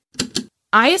on.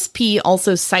 ISP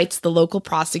also cites the local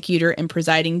prosecutor and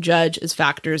presiding judge as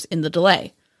factors in the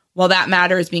delay. While that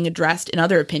matter is being addressed in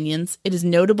other opinions, it is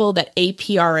notable that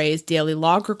APRA's daily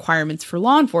log requirements for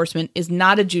law enforcement is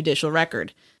not a judicial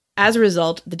record. As a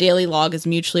result, the daily log is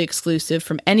mutually exclusive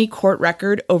from any court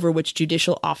record over which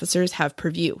judicial officers have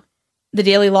purview. The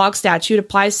daily log statute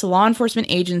applies to law enforcement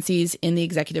agencies in the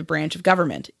executive branch of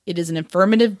government. It is an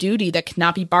affirmative duty that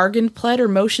cannot be bargained, pled, or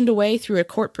motioned away through a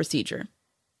court procedure.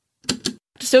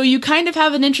 So you kind of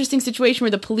have an interesting situation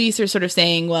where the police are sort of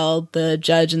saying, well, the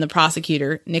judge and the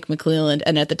prosecutor, Nick McClelland,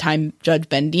 and at the time Judge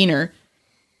Ben Diener,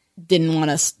 didn't want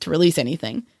us to release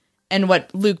anything. And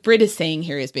what Luke Britt is saying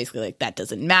here is basically like, that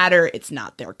doesn't matter. It's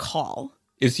not their call.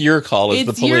 It's your call as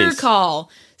the police. It's your call.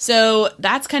 So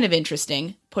that's kind of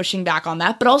interesting, pushing back on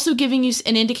that, but also giving you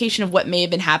an indication of what may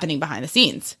have been happening behind the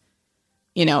scenes.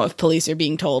 If police are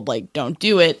being told, like, don't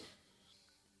do it,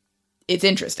 it's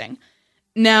interesting.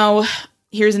 Now,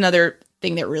 here's another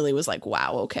thing that really was like,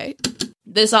 wow, okay.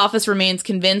 This office remains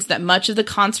convinced that much of the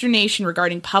consternation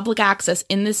regarding public access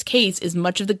in this case is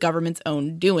much of the government's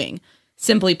own doing.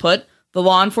 Simply put, the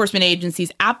law enforcement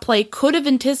agencies at play could have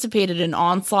anticipated an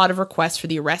onslaught of requests for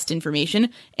the arrest information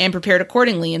and prepared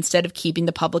accordingly, instead of keeping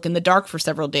the public in the dark for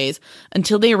several days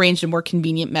until they arranged a more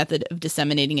convenient method of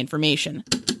disseminating information.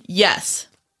 Yes,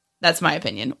 that's my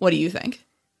opinion. What do you think?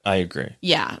 I agree.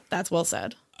 Yeah, that's well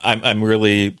said. I'm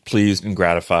really pleased and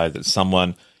gratified that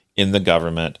someone in the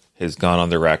government has gone on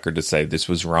the record to say this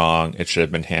was wrong. It should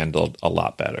have been handled a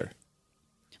lot better.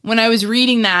 When I was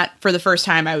reading that for the first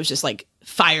time, I was just like,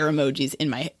 fire emojis in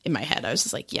my head. I was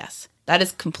just like, yes, that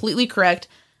is completely correct.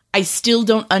 I still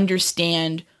don't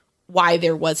understand why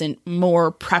there wasn't more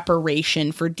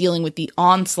preparation for dealing with the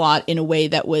onslaught in a way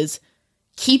that was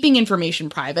keeping information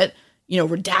private,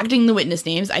 redacting the witness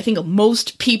names. I think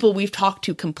most people we've talked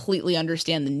to completely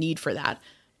understand the need for that.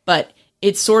 But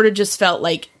it sort of just felt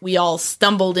like we all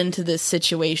stumbled into this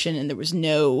situation and there was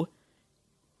no...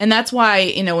 And that's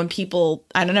why, when people,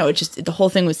 I don't know, it just, the whole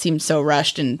thing seemed so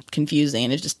rushed and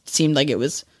confusing. It just seemed like it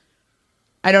was,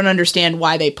 I don't understand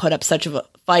why they put up such of a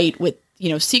fight with,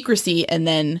 secrecy, and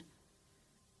then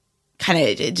kind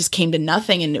of, it just came to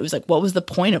nothing. And it was like, what was the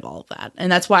point of all of that?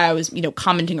 And that's why I was,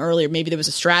 commenting earlier, maybe there was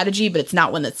a strategy, but it's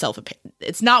not one that's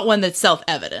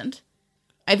self-evident.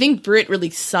 I think Britt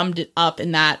really summed it up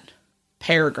in that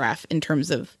paragraph in terms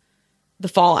of the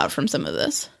fallout from some of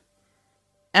this.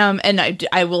 And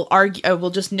I will argue. I will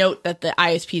just note that the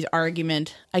ISP's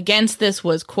argument against this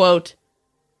was, quote,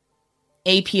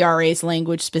 APRA's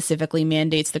language specifically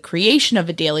mandates the creation of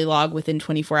a daily log within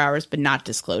 24 hours, but not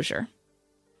disclosure.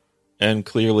 And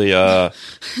clearly,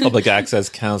 public access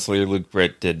counselor Luke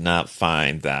Britt did not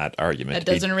find that argument.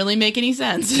 That doesn't really make any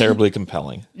sense. Terribly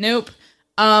compelling. Nope.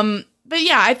 But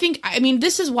yeah,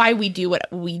 this is why we do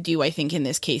what we do, I think, in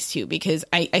this case too, because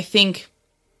I think...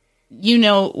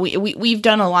 we've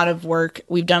done a lot of work.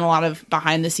 We've done a lot of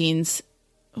behind the scenes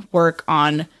work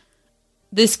on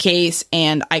this case.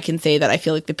 And I can say that I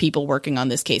feel like the people working on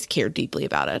this case care deeply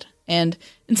about it. And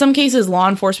in some cases, law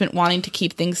enforcement wanting to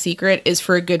keep things secret is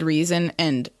for a good reason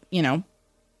and,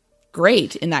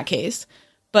 great in that case.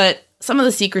 But some of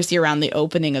the secrecy around the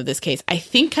opening of this case, I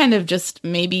think kind of just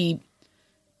maybe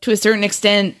to a certain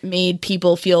extent, made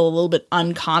people feel a little bit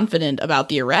unconfident about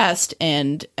the arrest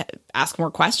and ask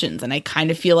more questions. And I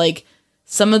kind of feel like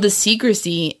some of the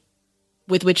secrecy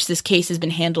with which this case has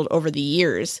been handled over the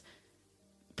years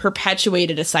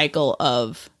perpetuated a cycle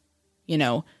of,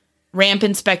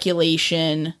 rampant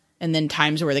speculation and then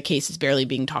times where the case is barely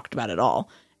being talked about at all.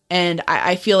 And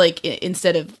I feel like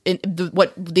instead of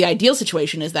what the ideal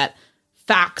situation is that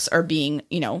facts are being,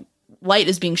 light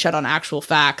is being shed on actual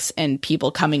facts and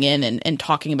people coming in and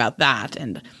talking about that.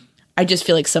 And I just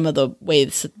feel like some of the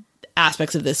ways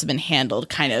aspects of this have been handled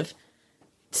kind of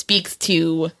speaks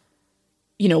to,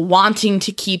 wanting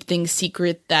to keep things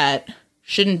secret that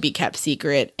shouldn't be kept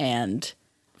secret and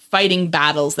fighting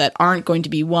battles that aren't going to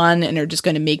be won and are just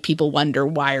going to make people wonder,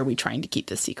 why are we trying to keep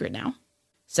this secret now?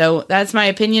 So that's my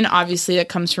opinion. Obviously, that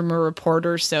comes from a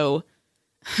reporter, so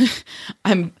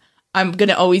I'm going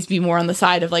to always be more on the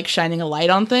side of shining a light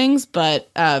on things, but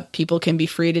people can be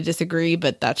free to disagree,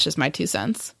 but that's just my 2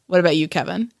 cents. What about you,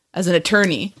 Kevin? As an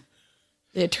attorney,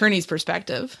 the attorney's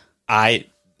perspective. I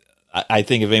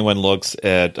think if anyone looks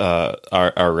at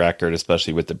our record,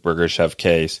 especially with the Burger Chef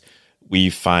case, we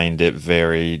find it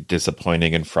very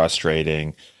disappointing and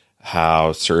frustrating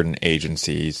how certain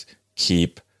agencies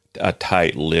keep a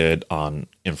tight lid on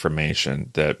information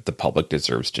that the public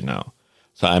deserves to know.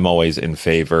 So I'm always in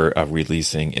favor of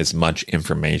releasing as much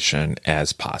information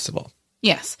as possible.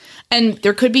 Yes. And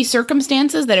there could be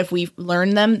circumstances that if we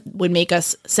learn them would make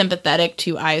us sympathetic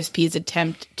to ISP's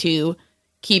attempt to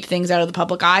keep things out of the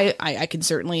public eye. I can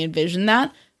certainly envision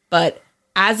that. But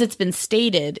as it's been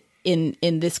stated in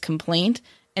this complaint,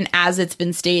 and as it's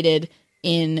been stated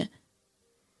in,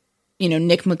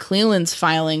 Nick McClelland's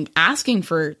filing asking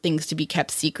for things to be kept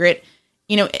secret,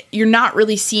 you're not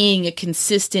really seeing a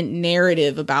consistent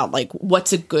narrative about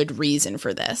what's a good reason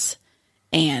for this.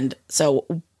 And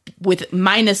so with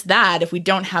minus that, if we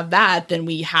don't have that, then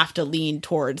we have to lean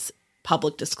towards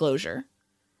public disclosure.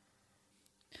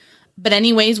 But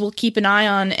anyways, we'll keep an eye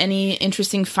on any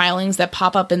interesting filings that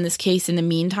pop up in this case in the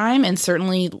meantime, and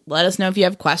certainly let us know if you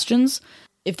have questions.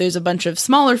 If there's a bunch of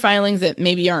smaller filings that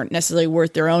maybe aren't necessarily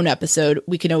worth their own episode,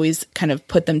 we can always kind of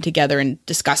put them together and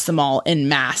discuss them all en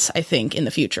masse, I think, in the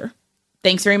future.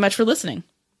 Thanks very much for listening.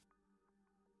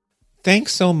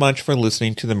 Thanks so much for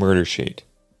listening to The Murder Sheet.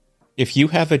 If you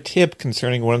have a tip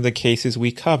concerning one of the cases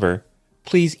we cover,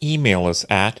 please email us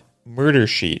at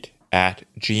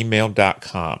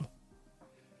murdersheet@gmail.com.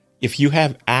 If you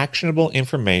have actionable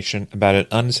information about an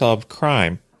unsolved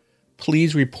crime,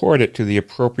 please report it to the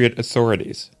appropriate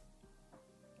authorities.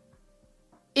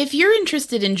 If you're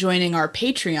interested in joining our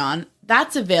Patreon,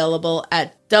 that's available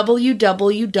at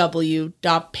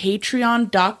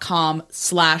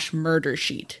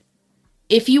www.patreon.com/murdersheet.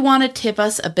 If you want to tip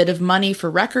us a bit of money for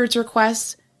records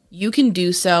requests, you can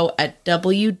do so at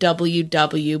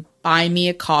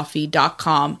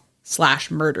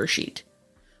www.buymeacoffee.com/murdersheet.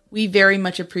 We very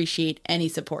much appreciate any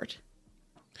support.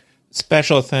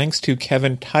 Special thanks to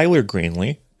Kevin Tyler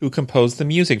Greenlee, who composed the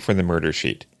music for The Murder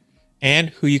Sheet,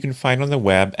 and who you can find on the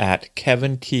web at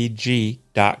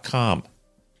kevintg.com.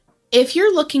 If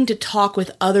you're looking to talk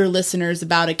with other listeners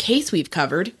about a case we've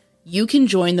covered, you can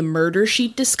join the Murder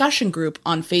Sheet discussion group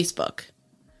on Facebook.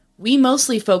 We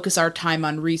mostly focus our time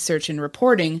on research and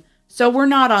reporting, so we're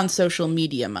not on social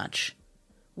media much.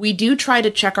 We do try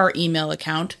to check our email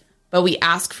account, but we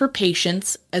ask for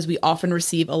patience as we often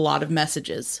receive a lot of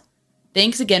messages.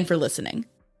 Thanks again for listening.